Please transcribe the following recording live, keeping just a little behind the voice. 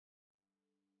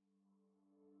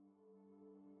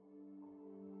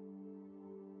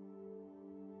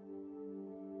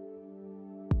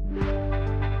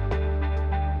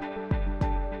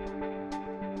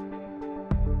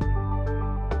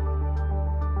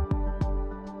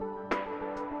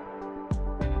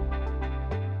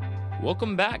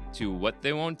Welcome back to What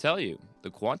They Won't Tell You,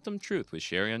 The Quantum Truth with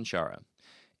Sherry and Shara.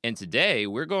 And today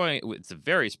it's a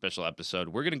very special episode.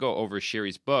 We're going to go over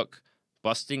Sherry's book,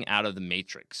 Busting Out of the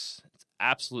Matrix. It's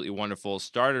absolutely wonderful.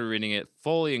 Started reading it,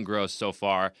 fully engrossed so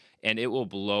far, and it will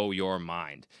blow your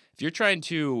mind. If you're trying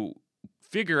to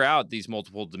figure out these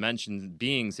multiple dimension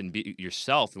beings and be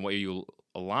yourself and what you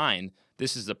align,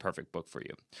 this is the perfect book for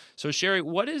you. So Sherry,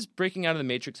 what is Breaking Out of the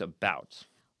Matrix about?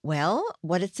 Well,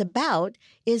 what it's about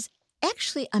is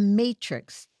actually a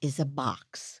matrix is a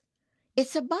box.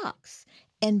 It's a box.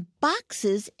 And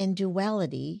boxes and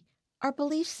duality are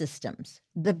belief systems.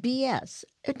 The BS,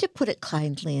 to put it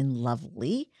kindly and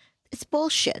lovely, it's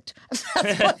bullshit.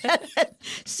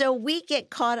 So we get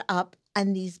caught up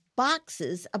on these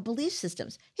boxes of belief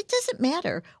systems. It doesn't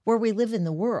matter where we live in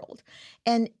the world.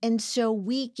 And so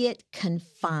we get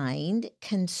confined,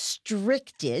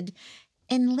 constricted,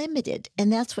 and limited.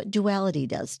 And that's what duality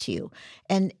does to you.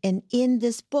 And in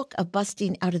this book of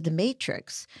Busting Out of the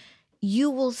Matrix, you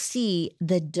will see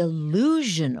the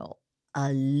delusional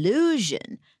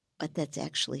illusion, but that's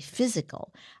actually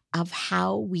physical, of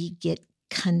how we get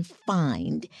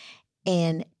confined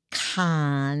and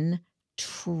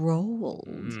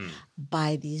controlled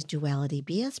by these duality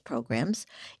BS programs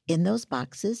in those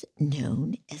boxes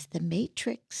known as the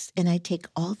Matrix. And I take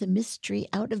all the mystery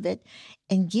out of it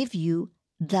and give you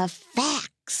the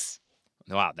facts.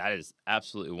 Wow, that is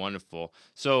absolutely wonderful.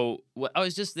 So I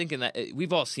was just thinking that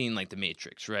we've all seen like the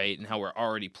Matrix, right? And how we're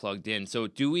already plugged in. So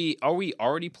are we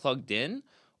already plugged in,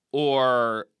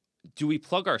 or do we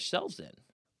plug ourselves in?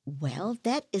 Well,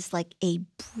 that is like a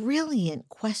brilliant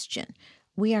question.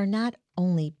 We are not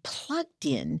only plugged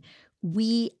in,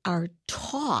 we are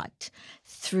taught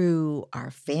through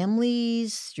our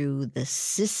families, through the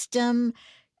system,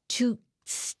 to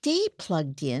stay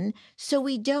plugged in so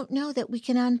we don't know that we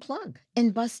can unplug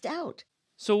and bust out.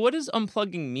 So what does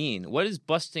unplugging mean? What is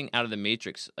busting out of the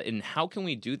Matrix, and how can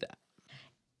we do that?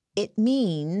 It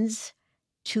means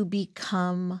to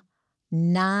become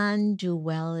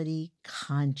non-duality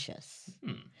conscious.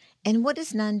 And what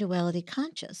is non-duality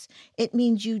conscious? It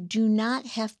means you do not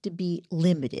have to be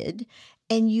limited,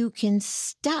 and you can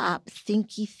stop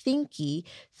thinky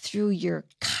through your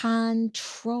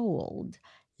controlled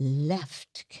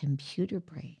left computer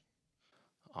brain.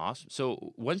 Awesome.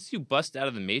 So once you bust out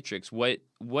of the Matrix, where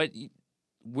do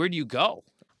you go?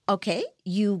 Okay,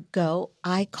 you go,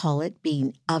 I call it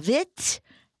being of it,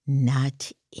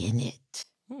 not in it.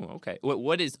 Oh, okay.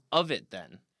 What is of it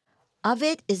then? Of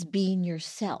it is being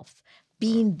yourself,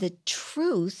 being the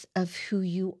truth of who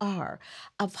you are,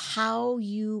 of how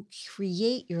you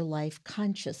create your life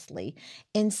consciously,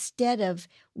 instead of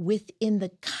within the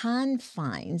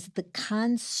confines, the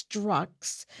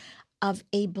constructs of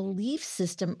a belief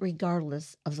system,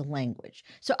 regardless of the language.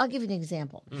 So I'll give you an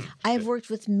example. I have worked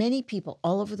with many people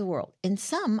all over the world, and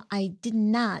some I did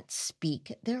not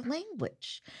speak their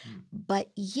language, but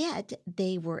yet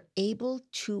they were able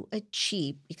to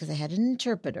achieve, because I had an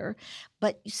interpreter,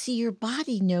 but you see, your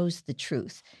body knows the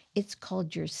truth. It's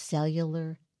called your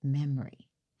cellular memory.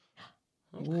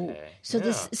 Okay. So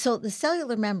the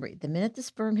cellular memory, the minute the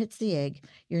sperm hits the egg,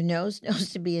 your nose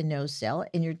knows to be a nose cell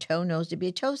and your toe knows to be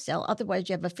a toe cell. Otherwise,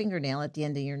 you have a fingernail at the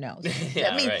end of your nose.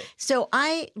 Right. So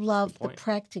I love the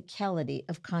practicality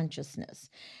of consciousness.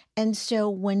 And so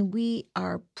when we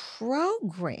are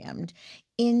programmed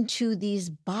into these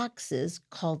boxes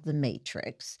called the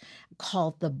Matrix,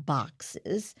 called the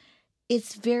boxes,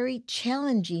 it's very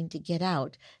challenging to get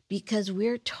out, because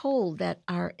we're told that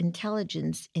our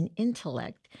intelligence and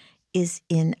intellect is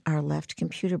in our left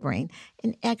computer brain.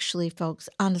 And actually, folks,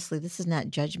 honestly, this is not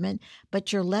judgment,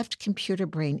 but your left computer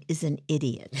brain is an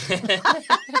idiot.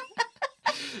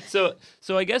 So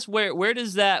I guess where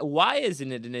does that? Why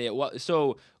isn't it an idiot?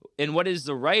 And what is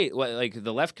the right? Like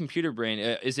the left computer brain?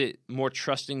 Is it more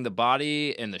trusting the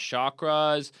body and the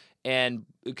chakras? And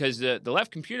because the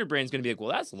left computer brain is going to be like, well,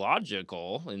 that's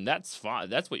logical and that's fine.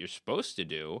 That's what you're supposed to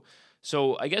do.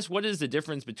 So I guess what is the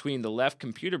difference between the left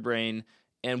computer brain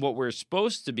and what we're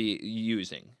supposed to be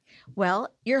using?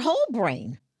 Well, your whole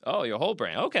brain. Oh, your whole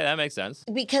brain. Okay, that makes sense.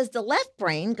 Because the left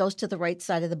brain goes to the right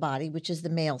side of the body, which is the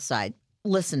male side.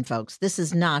 Listen, folks, this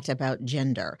is not about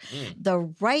gender. The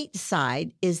right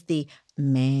side is the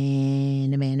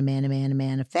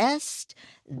manifest,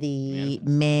 the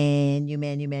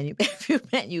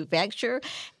manufacture,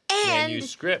 and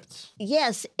manuscript.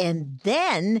 Yes, and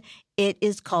then it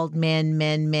is called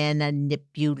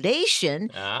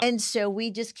manipulation, and so we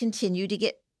just continue to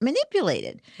get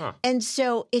manipulated. And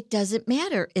so it doesn't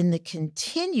matter in the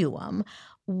continuum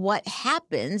what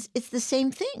happens, it's the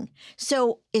same thing.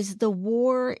 So is the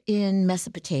war in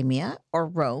Mesopotamia or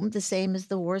Rome the same as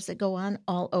the wars that go on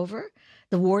all over?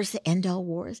 The wars that end all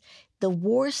wars? The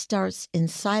war starts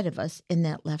inside of us in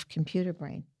that left computer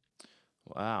brain.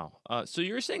 Wow. So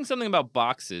you were saying something about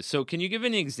boxes. So can you give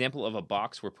any example of a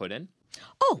box we're put in?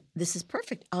 Oh, this is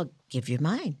perfect. I'll give you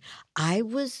mine. I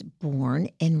was born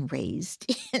and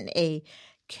raised in a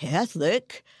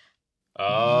Catholic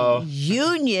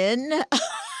union.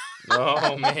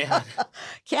 Oh, man.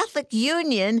 Catholic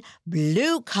Union,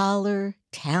 blue collar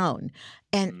town.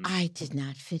 And I did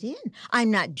not fit in.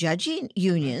 I'm not judging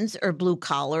unions or blue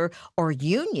collar or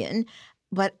union,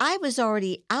 but I was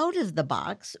already out of the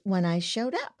box when I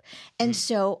showed up. And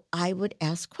so I would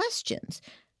ask questions.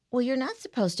 Well, you're not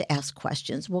supposed to ask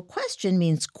questions. Well, question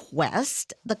means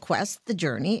quest, the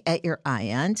journey at your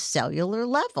ion cellular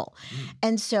level.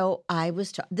 And so I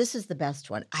was this is the best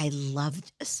one. I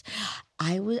loved this.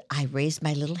 I raised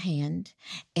my little hand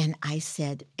and I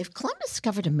said, if Columbus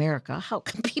discovered America, how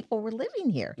come people were living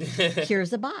here?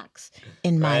 Here's a box.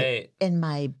 And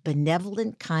my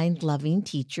benevolent, kind, loving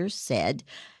teacher said,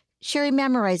 Sherry,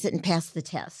 memorize it and pass the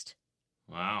test.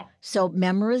 Wow. So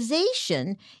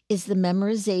memorization is the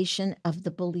memorization of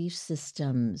the belief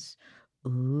systems.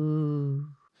 Ooh.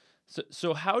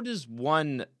 So how does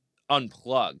one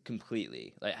unplug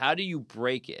completely? Like, how do you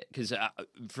break it? Because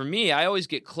for me, I always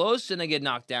get close and I get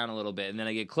knocked down a little bit. And then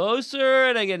I get closer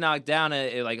and I get knocked down.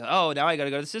 And like, oh, now I got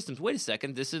to go to the systems. Wait a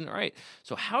second. This isn't right.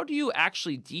 So how do you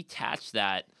actually detach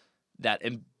that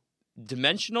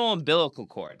dimensional umbilical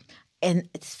cord? And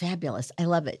it's fabulous. I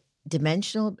love it.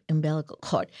 Dimensional umbilical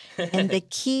cord. And the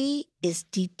key is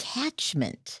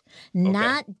detachment,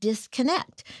 not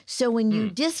disconnect. So when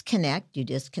you disconnect and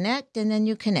then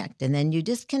you connect, and then you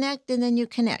disconnect and then you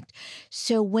connect.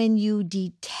 So when you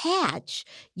detach,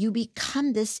 you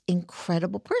become this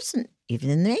incredible person.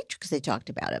 Even in the Matrix, they talked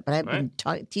about it. But I've been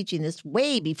teaching this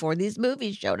way before these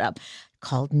movies showed up,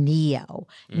 called Neo.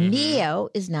 Neo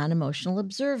is non-emotional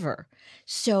observer.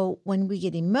 So when we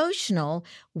get emotional,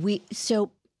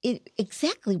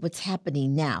 exactly what's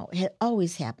happening now. It had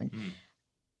always happened.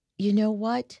 You know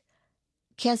what,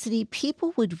 Cassidy?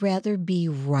 People would rather be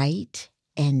right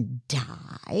and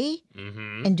die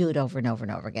and do it over and over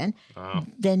and over again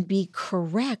than be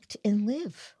correct and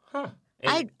live.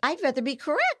 I'd rather be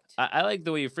correct. I like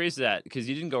the way you phrased that because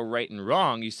you didn't go right and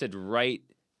wrong. You said right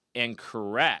and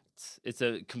correct. It's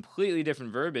a completely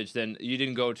different verbiage than you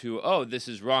didn't go to, oh, this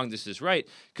is wrong, this is right.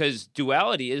 Because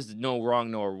duality is no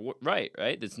wrong nor right?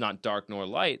 It's not dark nor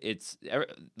light.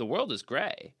 The world is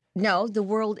gray. No, the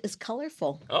world is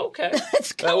colorful. Okay.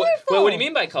 It's colorful. What do you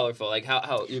mean by colorful? Like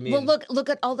how you mean? Well, look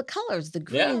at all the colors, the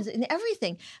greens and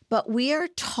everything. But we are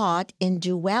taught in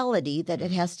duality that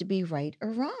it has to be right or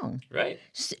wrong. Right.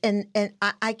 And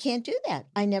I can't do that.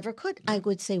 I never could. I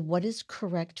would say, what is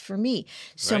correct for me?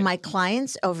 So my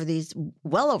clients over these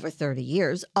well over 30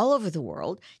 years, all over the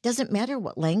world, doesn't matter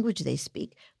what language they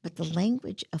speak, but the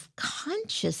language of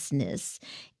consciousness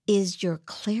is your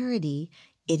clarity.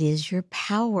 It is your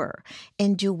power.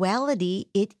 In duality,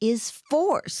 it is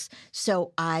force.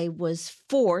 So I was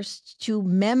forced to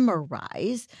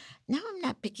memorize. Now I'm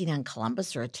not picking on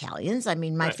Columbus or Italians. I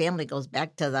mean, my family goes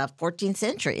back to the 14th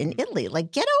century in Italy.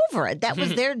 Like, get over it. That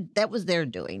was their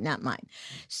doing, not mine.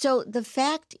 So the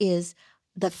fact is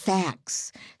the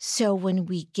facts. So when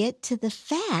we get to the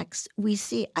facts, we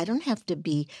see I don't have to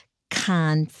be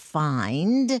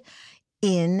confined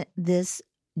in this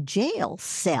jail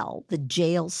cell, the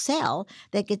jail cell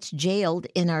that gets jailed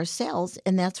in our cells,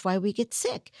 and that's why we get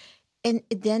sick. And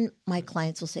then my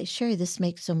clients will say, Sherry, this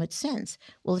makes so much sense.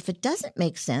 Well, if it doesn't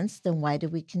make sense, then why do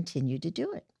we continue to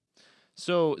do it?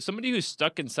 So somebody who's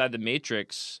stuck inside the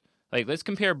matrix, like let's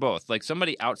compare both, like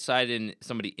somebody outside and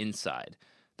somebody inside.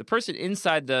 The person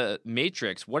inside the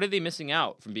matrix, what are they missing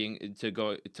out from being to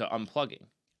unplugging?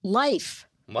 Life.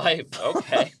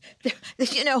 Okay.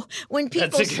 When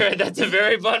people that's a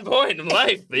very fun point in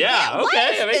life. Yeah,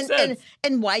 okay, that makes sense.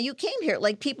 And why you came here.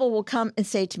 Like people will come and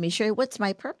say to me, Sherry, what's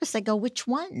my purpose? I go, which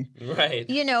one? Right.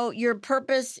 Your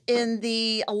purpose in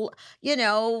the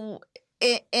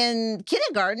in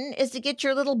kindergarten is to get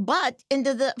your little butt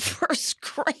into the first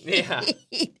grade. Yeah.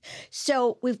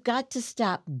 So we've got to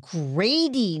stop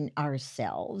grading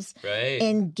ourselves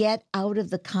and get out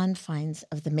of the confines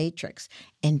of the matrix.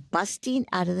 And busting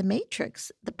out of the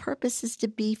matrix, the purpose is to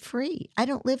be free. I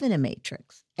don't live in a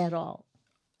matrix at all.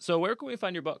 So where can we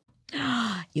find your book?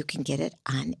 You can get it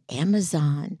on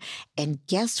Amazon. And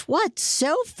guess what?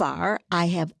 So far, I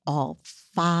have all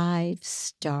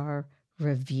 5-star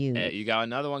review. Hey, you got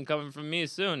another one coming from me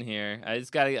soon here.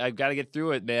 I've gotta get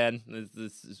through it, man.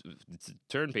 It's a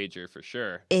turn pager for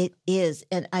sure. It is.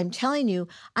 And I'm telling you,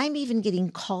 I'm even getting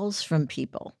calls from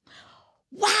people.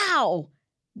 Wow,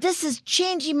 this is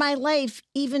changing my life,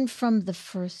 even from the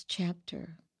first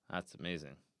chapter. That's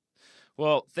amazing.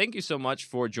 Well, thank you so much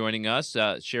for joining us.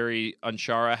 Sherry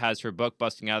Onchara has her book,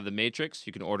 Busting Out of the Matrix.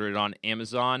 You can order it on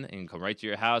Amazon and come right to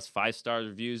your house. 5-star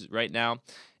reviews right now.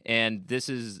 And this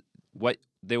is What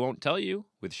They Won't Tell You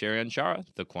with Sherry Onchara,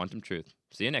 The Quantum Truth.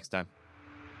 See you next time.